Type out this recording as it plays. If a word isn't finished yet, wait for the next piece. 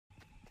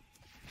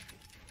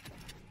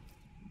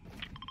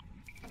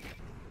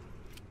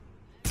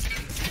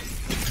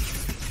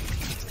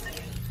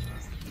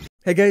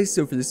Hey guys,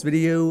 so for this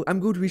video,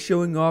 I'm going to be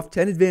showing off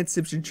 10 advanced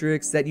tips and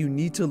tricks that you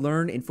need to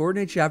learn in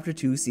Fortnite Chapter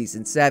 2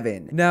 Season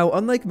 7. Now,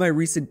 unlike my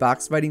recent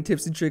box fighting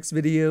tips and tricks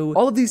video,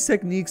 all of these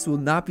techniques will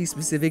not be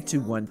specific to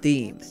one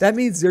theme. That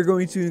means they're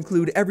going to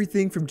include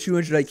everything from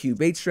 200 IQ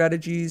bait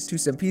strategies, to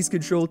some piece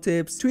control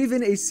tips, to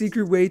even a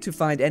secret way to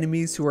find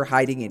enemies who are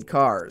hiding in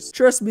cars.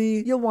 Trust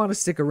me, you'll want to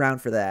stick around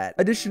for that.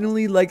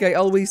 Additionally, like I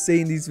always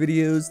say in these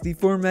videos, the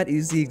format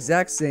is the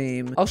exact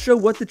same. I'll show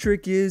what the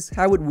trick is,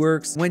 how it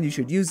works, when you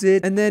should use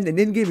it, and then an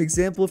in-game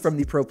example from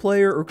the pro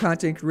player or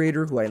content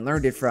creator who I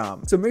learned it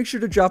from. So make sure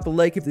to drop a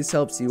like if this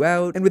helps you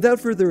out, and without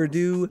further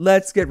ado,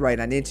 let's get right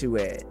on into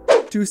it.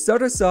 To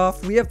start us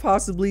off, we have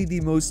possibly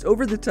the most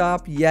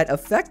over-the-top yet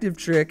effective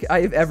trick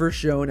I have ever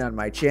shown on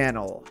my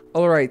channel.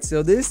 Alright,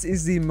 so this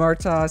is the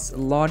Martas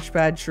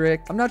launchpad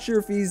trick. I'm not sure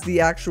if he's the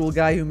actual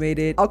guy who made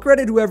it. I'll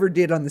credit whoever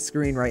did on the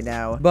screen right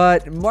now.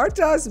 But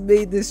Martas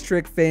made this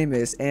trick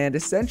famous, and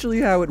essentially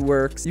how it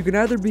works, you can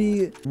either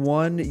be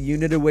 1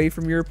 unit away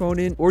from your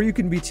opponent, or you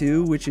can be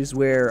 2, which is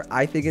where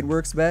I think it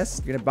works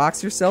best. You're gonna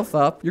box yourself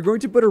up, you're going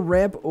to put a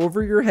ramp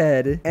over your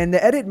head, and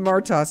the edit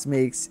Martas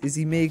makes is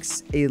he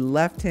makes a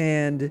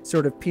left-hand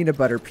sort of peanut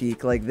butter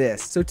peak like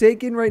this. So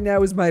Taken right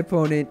now is my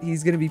opponent.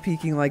 He's going to be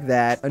peeking like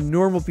that, a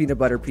normal peanut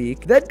butter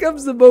peak. Then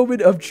comes the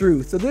moment of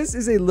truth. So this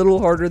is a little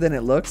harder than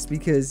it looks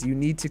because you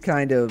need to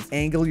kind of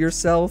angle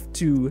yourself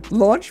to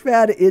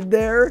launchpad in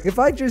there. If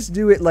I just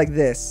do it like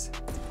this,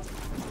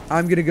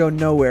 I'm gonna go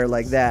nowhere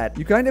like that.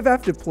 You kind of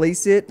have to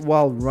place it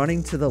while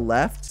running to the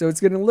left. So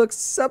it's gonna look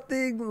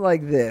something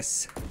like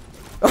this.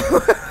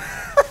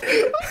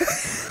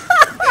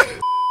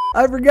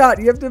 I forgot,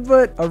 you have to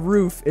put a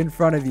roof in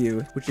front of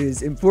you, which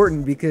is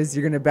important because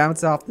you're gonna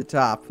bounce off the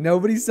top.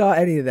 Nobody saw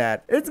any of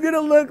that. It's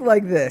gonna look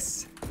like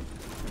this.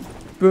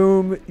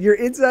 Boom, you're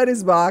inside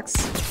his box,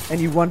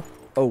 and you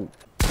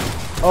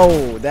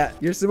that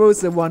you're supposed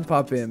to one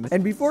pump him.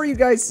 And before you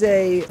guys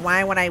say,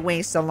 why would I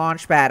waste a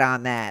launch pad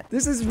on that?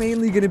 This is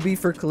mainly gonna be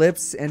for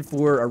clips and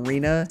for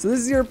arena. So this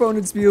is your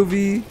opponent's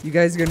POV. You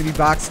guys are gonna be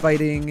box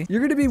fighting.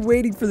 You're gonna be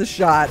waiting for the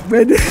shot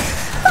when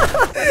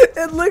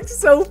it looks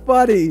so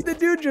funny. The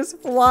dude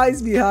just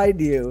flies behind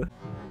you.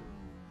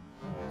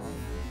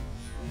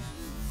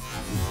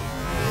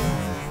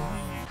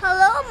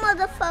 Hello,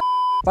 motherfucker.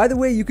 By the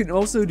way, you can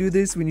also do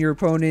this when your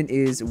opponent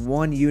is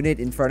 1 unit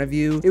in front of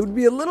you. It would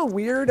be a little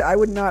weird. I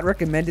would not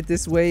recommend it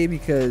this way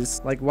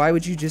because, like, why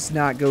would you just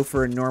not go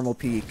for a normal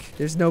peak?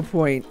 There's no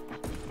point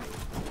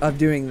of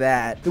doing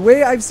that. The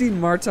way I've seen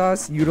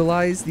Martas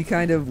utilize the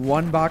kind of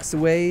 1 box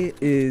away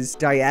is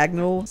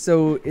diagonal,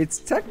 so it's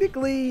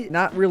technically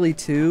not really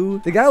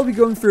 2. The guy will be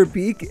going for a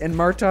peek, and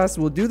Martas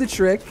will do the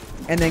trick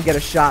and then get a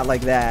shot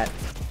like that.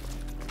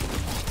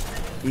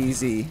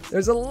 Easy.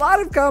 There's a lot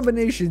of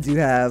combinations you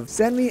have.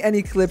 Send me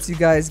any clips you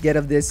guys get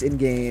of this in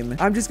game.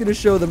 I'm just gonna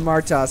show the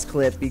Martas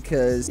clip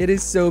because it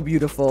is so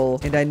beautiful,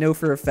 and I know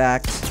for a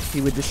fact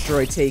he would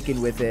destroy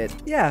Taken with it.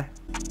 Yeah.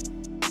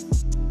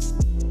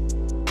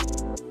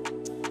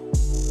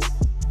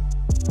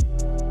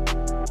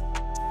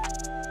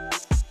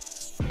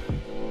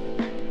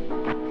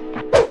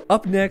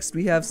 Up next,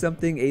 we have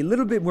something a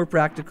little bit more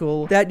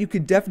practical that you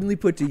can definitely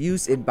put to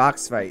use in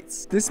box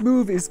fights. This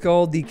move is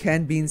called the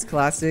Ken Beans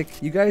Classic.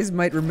 You guys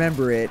might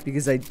remember it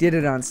because I did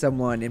it on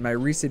someone in my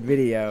recent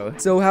video.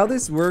 So how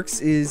this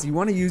works is you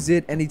want to use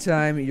it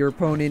anytime your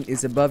opponent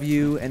is above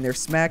you and they're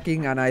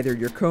smacking on either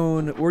your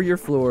cone or your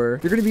floor.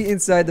 You're going to be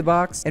inside the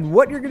box, and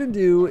what you're going to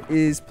do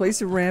is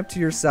place a ramp to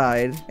your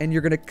side, and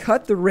you're going to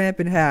cut the ramp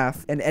in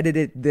half and edit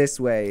it this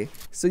way.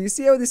 So you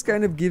see how this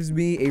kind of gives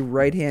me a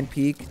right-hand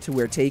peek to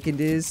where Taken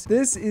is?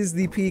 This is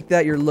the peak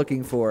that you're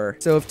looking for.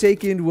 So if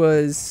Taken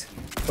was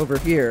over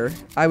here,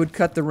 I would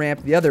cut the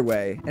ramp the other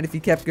way. And if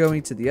he kept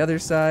going to the other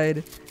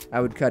side,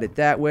 I would cut it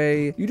that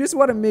way. You just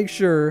want to make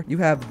sure you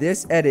have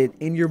this edit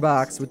in your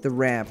box with the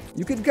ramp.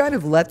 You can kind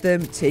of let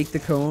them take the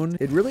cone.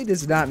 It really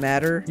does not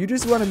matter. You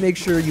just want to make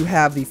sure you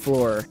have the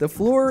floor. The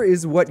floor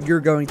is what you're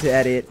going to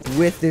edit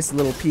with this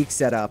little peak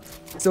setup.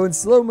 So in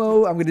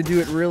slow-mo, I'm going to do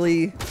it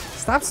really...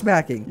 Stop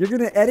smacking. You're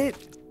going to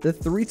edit the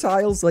 3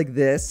 tiles like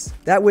this.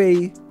 That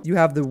way you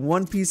have the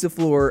 1 piece of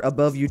floor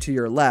above you to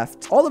your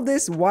left. All of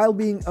this while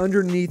being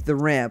underneath the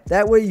ramp.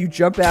 That way you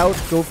jump out,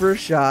 go for a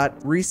shot,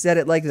 reset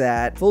it like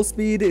that. Full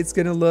speed, it's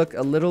gonna look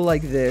a little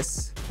like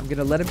this. I'm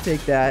gonna let him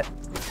take that.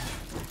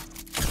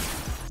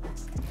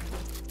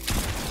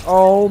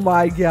 Oh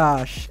my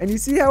gosh. And you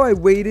see how I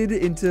waited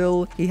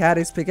until he had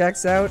his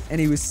pickaxe out and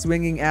he was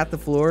swinging at the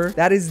floor?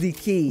 That is the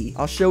key.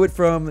 I'll show it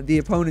from the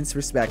opponent's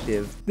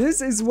perspective.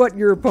 This is what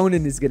your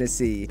opponent is gonna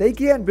see. They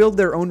can't build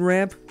their own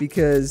ramp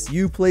because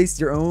you placed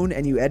your own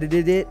and you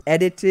edited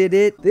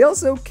it. They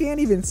also can't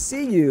even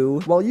see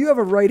you while you have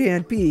a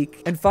right-hand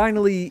peek. And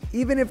finally,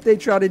 even if they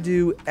try to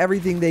do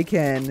everything they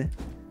can,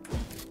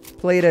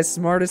 play it as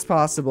smart as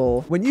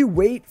possible. When you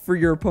wait for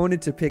your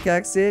opponent to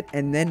pickaxe it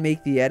and then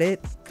make the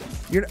edit,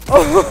 you're...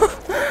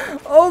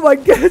 Oh my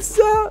god,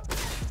 stop!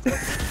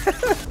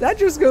 That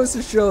just goes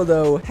to show,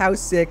 though, how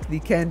sick the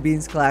Ken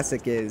Beans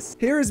Classic is.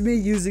 Here is me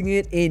using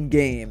it in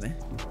game.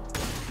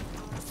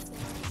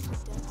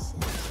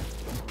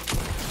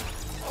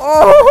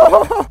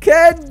 Oh,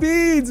 canned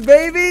beans,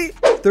 baby.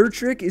 Third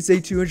trick is a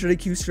 200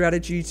 IQ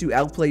strategy to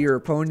outplay your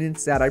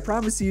opponents that I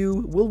promise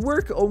you will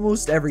work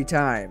almost every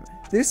time.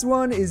 This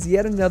one is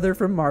yet another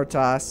from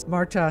Martas.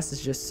 Martas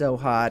is just so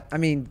hot. I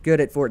mean, good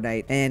at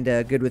Fortnite and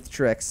good with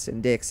tricks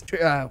and dicks.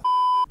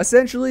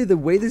 Essentially, the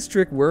way this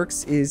trick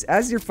works is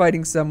as you're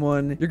fighting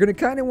someone, you're going to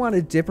kind of want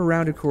to dip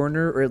around a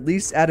corner or at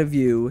least out of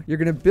view. You're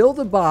going to build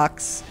a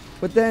box,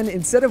 but then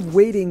instead of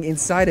waiting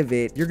inside of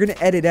it, you're going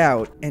to edit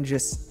out and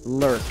just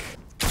lurk.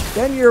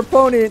 Then your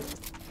opponent...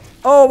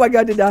 Oh my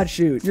god, did not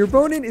shoot. Your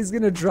opponent is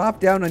going to drop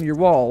down on your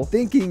wall,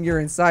 thinking you're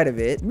inside of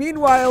it.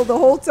 Meanwhile, the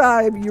whole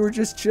time, you were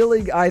just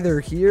chilling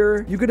either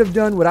here. You could have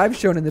done what I've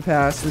shown in the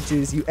past, which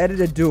is you edit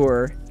a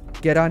door,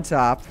 get on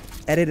top,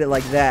 edit it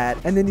like that,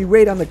 and then you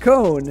wait on the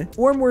cone.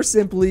 Or more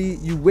simply,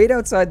 you wait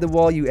outside the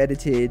wall you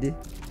edited,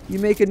 you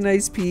make a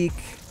nice peek,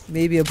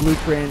 maybe a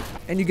blueprint,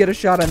 and you get a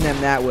shot on them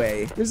that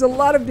way. There's a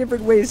lot of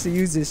different ways to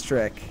use this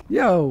trick.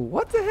 Yo,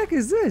 what the heck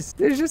is this?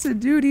 There's just a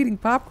dude eating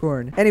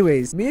popcorn.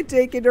 Anyways, me and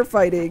Taken are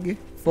fighting.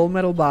 Full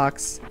metal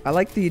box. I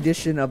like the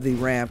addition of the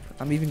ramp.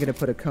 I'm even gonna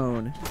put a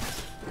cone.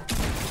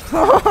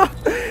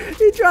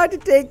 He tried to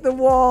take the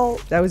wall.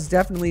 That was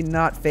definitely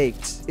not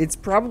faked. It's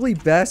probably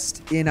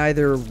best in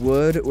either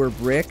wood or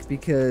brick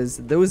because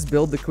those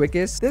build the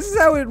quickest. This is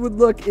how it would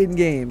look in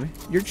game.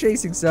 You're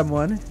chasing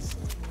someone.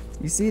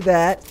 You see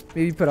that?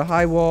 Maybe put a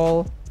high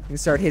wall. You can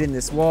start hitting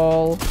this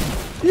wall.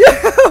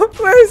 Yeah,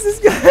 where is this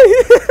guy?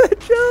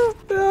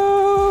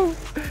 No.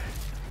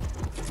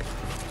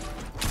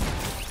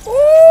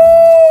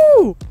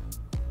 Ooh!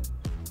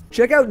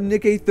 Check out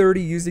Nick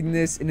A30 using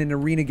this in an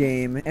arena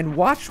game and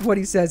watch what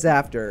he says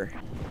after.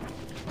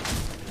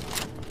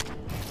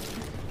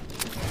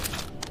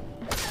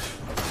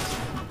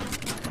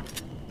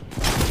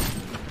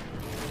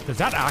 Does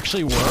that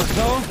actually work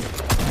though?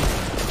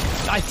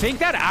 I think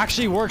that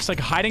actually works, like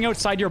hiding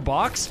outside your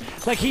box.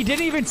 Like he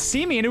didn't even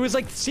see me and it was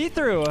like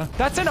see-through.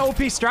 That's an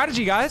OP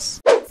strategy, guys.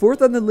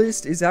 Fourth on the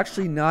list is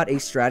actually not a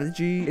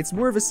strategy. It's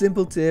more of a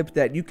simple tip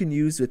that you can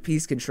use with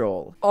piece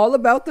control. All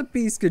about the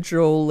piece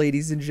control,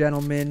 ladies and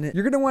gentlemen.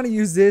 You're going to want to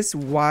use this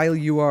while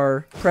you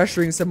are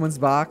pressuring someone's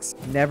box.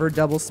 Never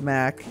double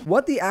smack.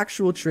 What the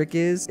actual trick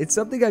is, it's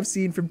something I've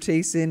seen from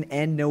Tayson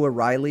and Noah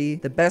Riley,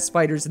 the best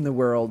fighters in the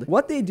world.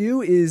 What they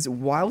do is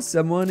while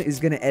someone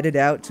is going to edit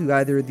out to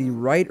either the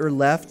right or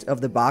left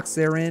of the box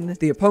they're in,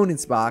 the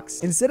opponent's box,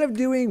 instead of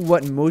doing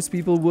what most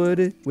people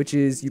would, which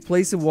is you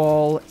place a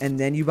wall and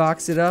then you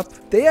box it up,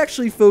 they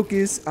actually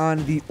focus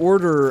on the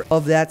order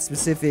of that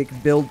specific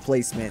build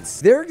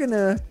placements. They're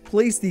gonna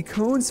place the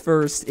cones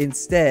first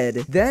instead,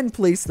 then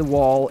place the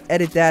wall,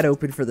 edit that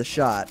open for the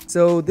shot.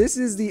 So this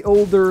is the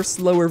older,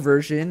 slower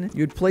version.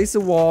 You'd place a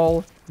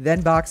wall,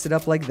 then box it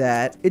up like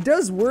that. It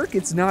does work,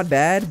 it's not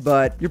bad,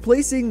 but you're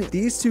placing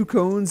these two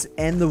cones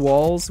and the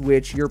walls,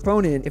 which your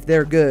opponent, if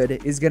they're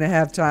good, is gonna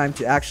have time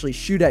to actually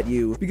shoot at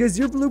you because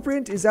your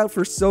blueprint is out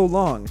for so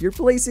long. You're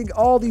placing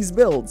all these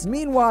builds.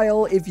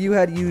 Meanwhile, if you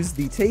had used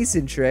the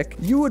Tayson trick,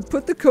 you would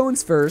put the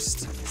cones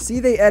first,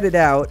 see they edit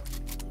out.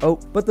 Oh,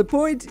 but the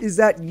point is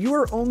that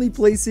you're only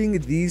placing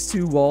these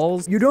two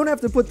walls. You don't have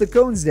to put the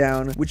cones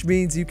down, which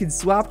means you can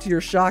swap to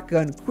your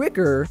shotgun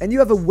quicker, and you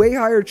have a way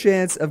higher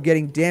chance of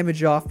getting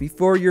damage off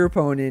before your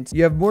opponent.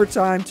 You have more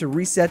time to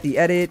reset the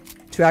edit,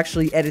 to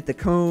actually edit the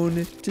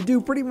cone, to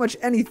do pretty much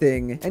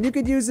anything. And you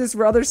could use this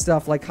for other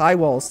stuff like high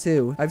walls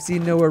too. I've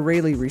seen Noah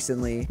Riley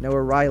recently.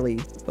 Noah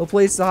Riley. He'll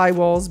place the high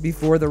walls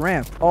before the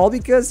ramp. All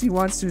because he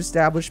wants to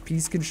establish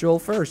piece control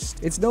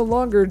first. It's no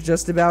longer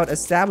just about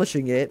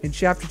establishing it. In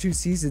Chapter 2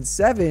 Season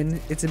 7,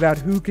 it's about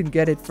who can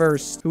get it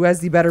first. Who has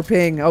the better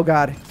ping. Oh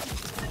god.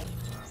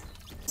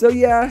 So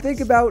yeah,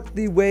 think about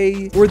the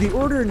way or the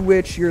order in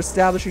which you're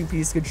establishing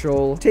piece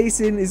control.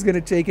 Tayson is going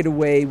to take it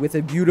away with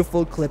a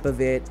beautiful clip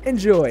of it.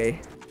 Enjoy.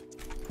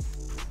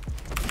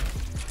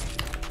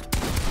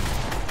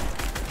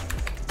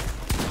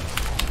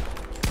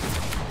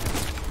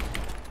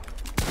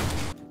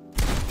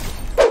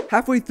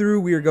 Halfway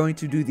through, we are going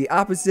to do the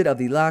opposite of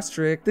the last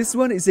trick. This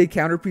one is a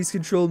counter piece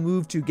control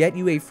move to get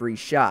you a free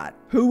shot.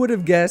 Who would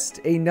have guessed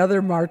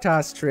another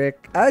Martas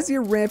trick? As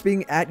you're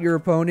ramping at your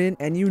opponent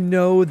and you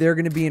know they're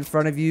going to be in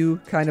front of you,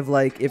 kind of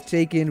like if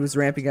Taken was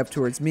ramping up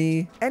towards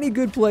me, any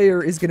good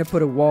player is going to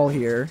put a wall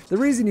here. The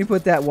reason you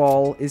put that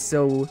wall is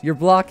so you're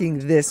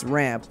blocking this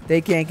ramp. They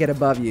can't get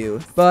above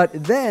you. But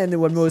then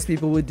what most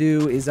people would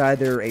do is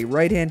either a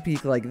right hand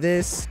peek like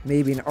this,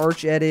 maybe an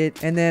arch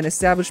edit, and then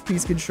establish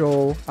piece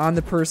control on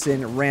the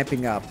person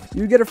ramping up.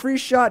 You get a free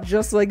shot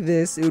just like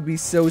this. It would be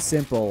so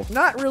simple.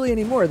 Not really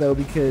anymore though,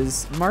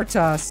 because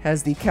Martas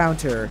has the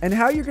counter, and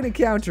how you're going to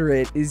counter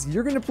it is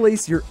you're going to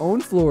place your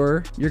own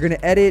floor, you're going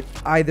to edit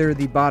either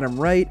the bottom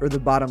right or the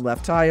bottom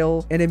left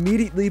tile, and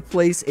immediately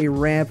place a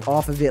ramp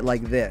off of it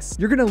like this.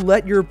 You're going to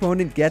let your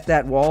opponent get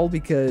that wall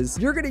because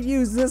you're going to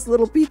use this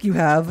little peek you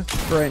have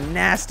for a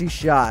nasty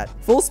shot.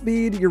 Full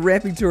speed, you're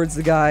ramping towards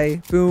the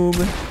guy, boom.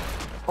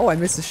 Oh, I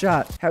missed a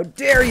shot. How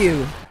dare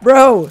you,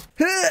 bro?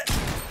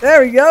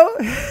 There we go.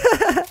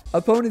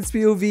 Opponent's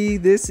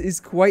POV, this is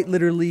quite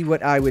literally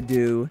what I would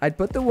do. I'd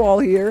put the wall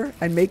here,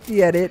 I'd make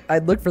the edit,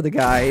 I'd look for the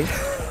guy.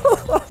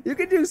 You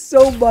can do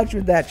so much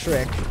with that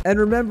trick. And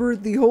remember,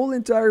 the whole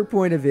entire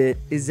point of it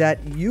is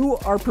that you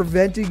are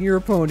preventing your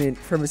opponent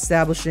from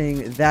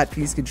establishing that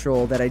piece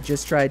control that I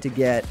just tried to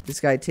get this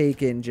guy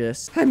taken.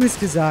 I miss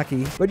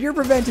Kazaki. But you're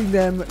preventing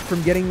them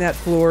from getting that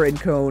floor and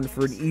cone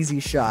for an easy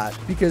shot.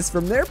 Because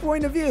from their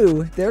point of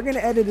view, they're going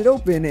to edit it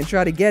open and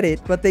try to get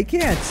it, but they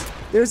can't.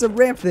 There's a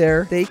ramp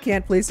there. They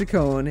can't place a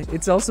cone.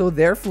 It's also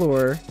their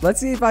floor.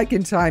 Let's see if I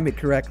can time it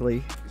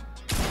correctly.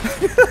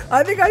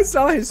 I think I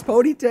saw his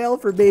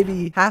ponytail for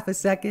maybe half a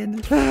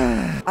second.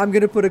 I'm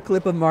gonna put a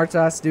clip of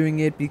Martas doing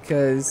it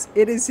because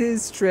it is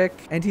his trick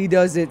and he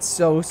does it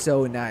so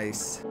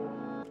nice.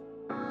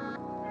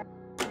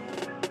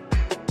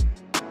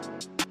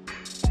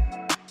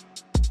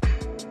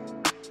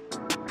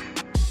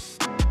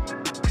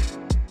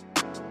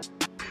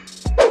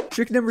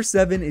 Trick number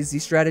 7 is the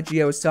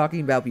strategy I was talking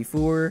about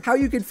before, how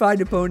you can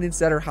find opponents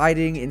that are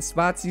hiding in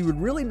spots you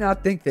would really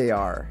not think they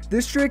are.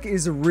 This trick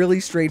is really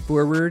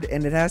straightforward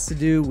and it has to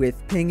do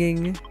with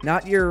pinging,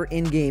 not your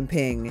in-game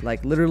ping,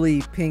 like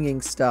literally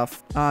pinging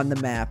stuff on the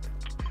map.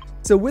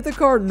 So with a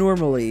car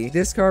normally,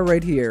 this car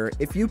right here,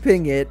 if you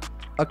ping it,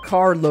 a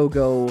car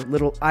logo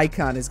little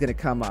icon is gonna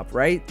come up,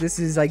 right? This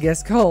is, I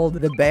guess, called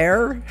the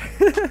bear.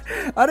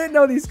 I didn't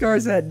know these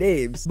cars had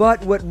names.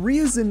 But what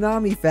Ryu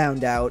Zanami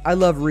found out, I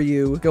love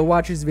Ryu, go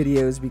watch his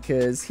videos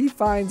because he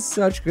finds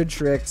such good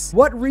tricks.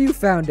 What Ryu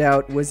found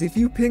out was if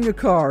you ping a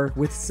car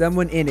with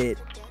someone in it,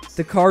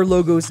 the car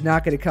logo's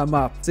not going to come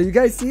up. So you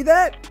guys see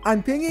that?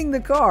 I'm pinging the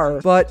car,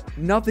 but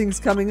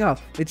nothing's coming up.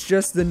 It's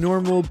just the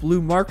normal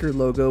blue marker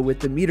logo with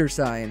the meter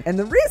sign. And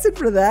the reason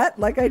for that,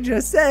 like I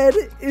just said,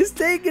 is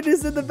Taken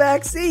is in the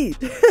back seat.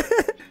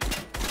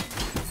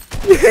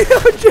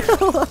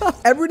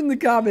 Everyone in the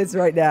comments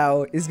right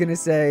now is gonna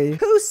say,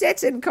 who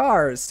sits in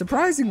cars?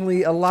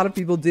 Surprisingly, a lot of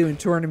people do in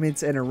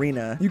tournaments and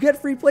arena. You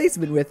get free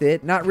placement with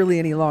it, not really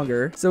any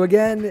longer. So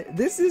again,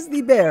 this is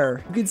the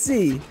bear. You can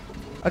see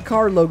a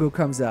car logo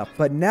comes up,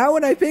 but now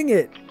when I ping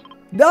it,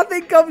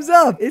 nothing comes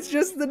up. It's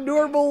just the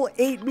normal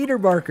 8-meter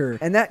marker,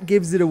 and that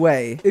gives it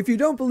away. If you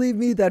don't believe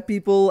me that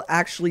people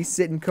actually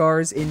sit in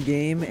cars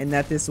in-game and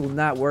that this will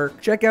not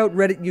work, check out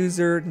Reddit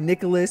user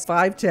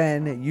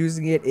Nicholas510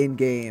 using it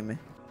in-game.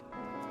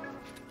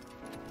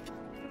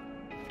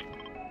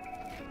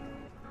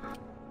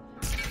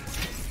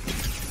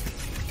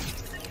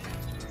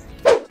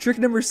 Trick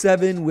number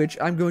 7, which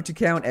I'm going to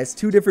count as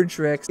 2 different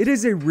tricks. It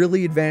is a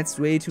really advanced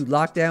way to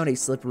lock down a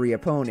slippery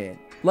opponent.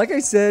 Like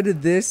I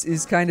said, this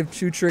is kind of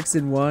 2 tricks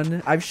in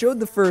one. I've showed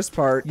the first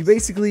part. You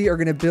basically are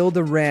going to build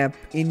a ramp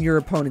in your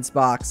opponent's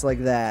box like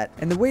that.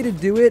 And the way to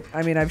do it,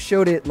 I mean, I've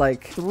showed it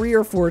like 3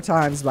 or 4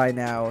 times by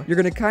now. You're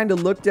going to kind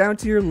of look down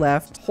to your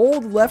left,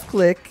 hold left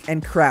click,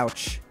 and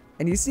crouch.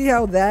 And you see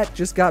how that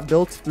just got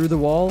built through the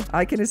wall?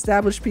 I can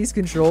establish piece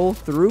control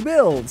through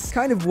builds.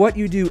 Kind of what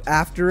you do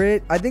after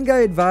it. I think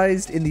I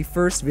advised in the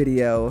first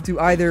video to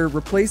either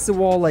replace the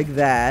wall like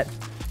that,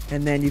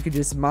 and then you could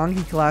just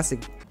Mongi Classic,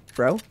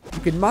 bro. You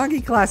could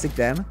Mongi Classic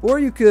them, or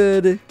you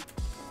could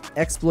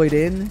exploit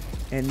in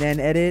and then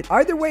edit.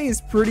 Either way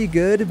is pretty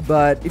good,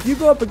 but if you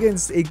go up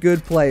against a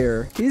good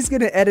player, he's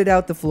gonna edit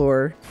out the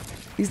floor.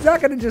 He's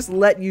not going to just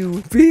let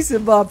you piece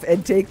him up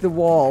and take the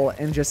wall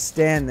and just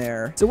stand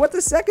there. So what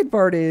the second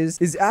part is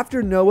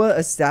after Noah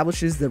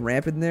establishes the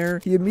ramp in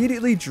there, he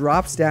immediately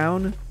drops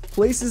down,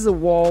 places a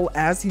wall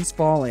as he's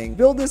falling,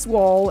 build this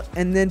wall,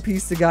 and then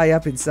piece the guy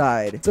up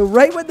inside. So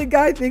right when the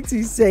guy thinks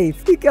he's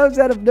safe, he comes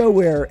out of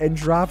nowhere and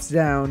drops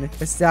down,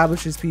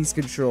 establishes piece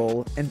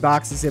control, and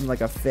boxes him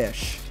like a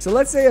fish. So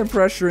let's say I'm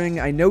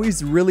pressuring. I know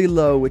he's really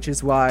low, which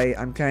is why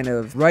I'm kind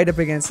of right up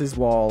against his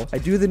wall. I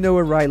do the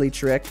Noah Riley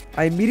trick.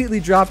 I immediately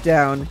drop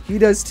down. He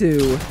does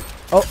too.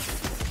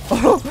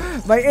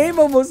 Oh, my aim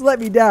almost let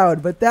me down,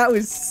 but that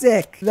was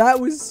sick. That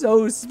was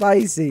so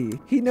spicy.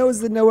 He knows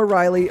the Noah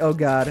Riley. Oh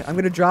god, I'm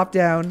gonna drop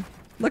down.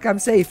 Look, I'm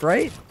safe,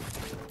 right?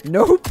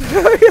 Nope.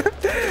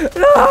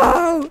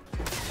 No!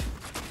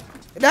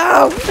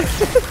 No!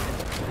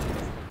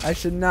 I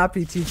should not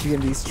be teaching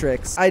him these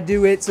tricks. I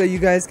do it so you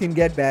guys can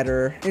get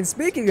better. And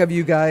speaking of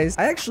you guys,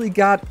 I actually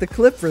got the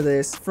clip for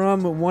this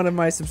from one of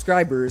my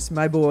subscribers,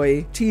 my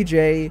boy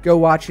TJ. Go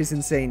watch his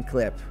insane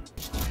clip.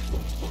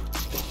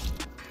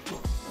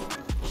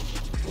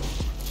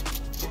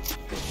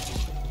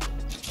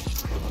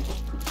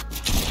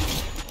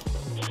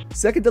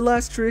 Second to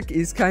last trick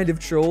is kind of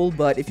troll,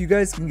 but if you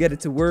guys can get it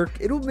to work,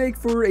 it'll make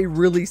for a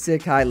really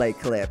sick highlight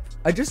clip.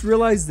 I just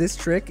realized this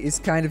trick is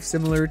kind of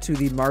similar to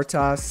the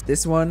Martas,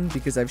 this one,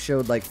 because I've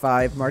showed like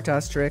 5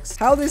 Martas tricks.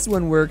 How this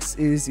one works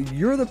is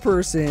you're the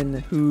person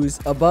who's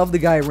above the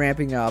guy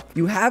ramping up.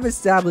 You have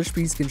established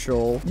piece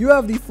control. You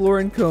have the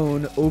floor and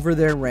cone over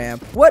their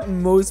ramp. What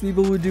most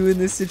people would do in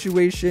this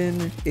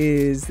situation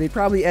is they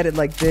probably edit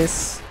like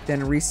this.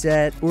 then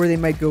reset, or they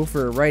might go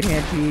for a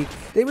right-hand peek.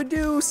 They would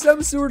do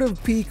some sort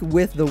of peek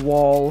with the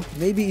wall,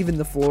 maybe even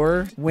the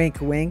floor.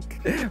 Wink, wink.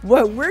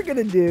 What we're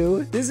gonna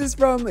do, this is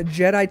from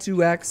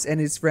Jedi2X and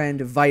his friend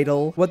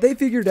Vital. What they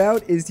figured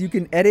out is you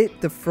can edit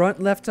the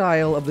front left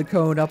tile of the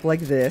cone up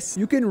like this.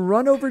 You can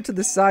run over to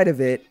the side of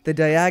it, the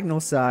diagonal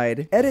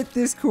side, edit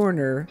this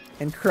corner,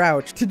 and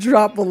crouch to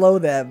drop below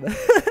them.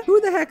 Who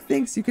the heck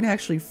thinks you can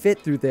actually fit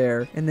through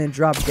there and then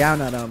drop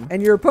down on them?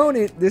 And your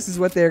opponent, this is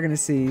what they're gonna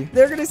see.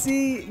 They're gonna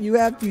see you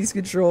have piece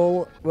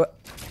control. What?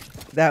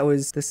 That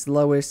was the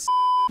slowest.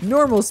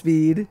 Normal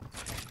speed.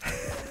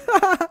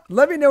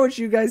 Let me know what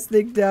you guys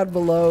think down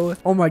below.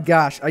 Oh my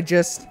gosh, I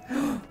just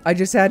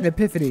had an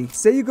epiphany.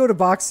 Say you go to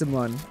box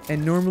someone,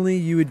 and normally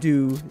you would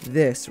do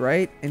this,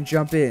 right? And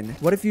jump in.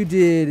 What if you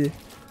did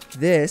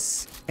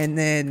this, and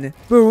then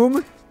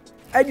boom,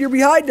 and you're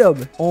behind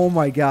them? Oh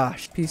my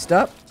gosh. Pieced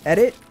up,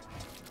 edit,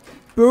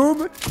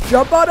 boom,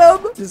 jump on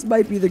them. This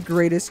might be the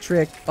greatest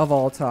trick of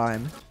all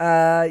time.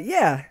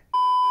 Yeah.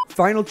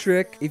 Final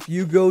trick, if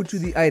you go to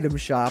the item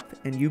shop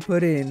and you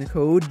put in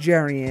code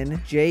JERIAN,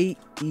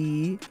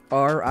 J-E-R-I-A-N,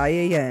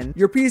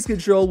 your piece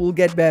control will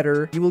get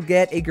better. You will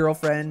get a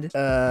girlfriend.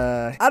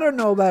 I don't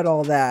know about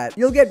all that.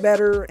 You'll get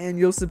better and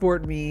you'll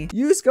support me.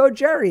 Use code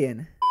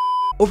JERIAN.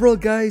 Overall,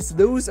 guys,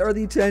 those are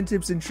the 10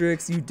 tips and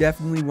tricks you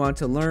definitely want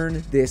to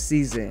learn this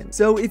season.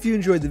 So if you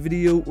enjoyed the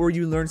video or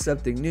you learned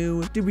something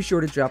new, do be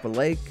sure to drop a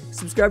like,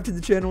 subscribe to the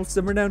channel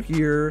somewhere down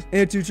here,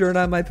 and to turn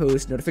on my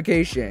post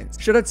notifications.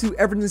 Shout out to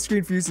everyone on the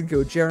screen for using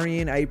code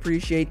JERIAN. I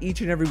appreciate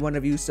each and every one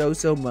of you so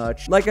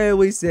much. Like I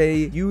always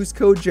say, use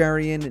code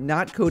JERIAN,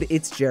 not code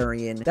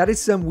itsJerian. That is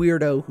some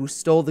weirdo who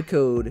stole the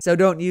code, so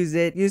don't use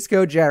it. Use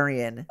code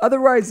JERIAN.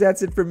 Otherwise,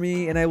 that's it for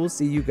me, and I will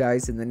see you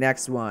guys in the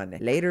next one.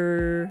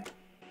 Later.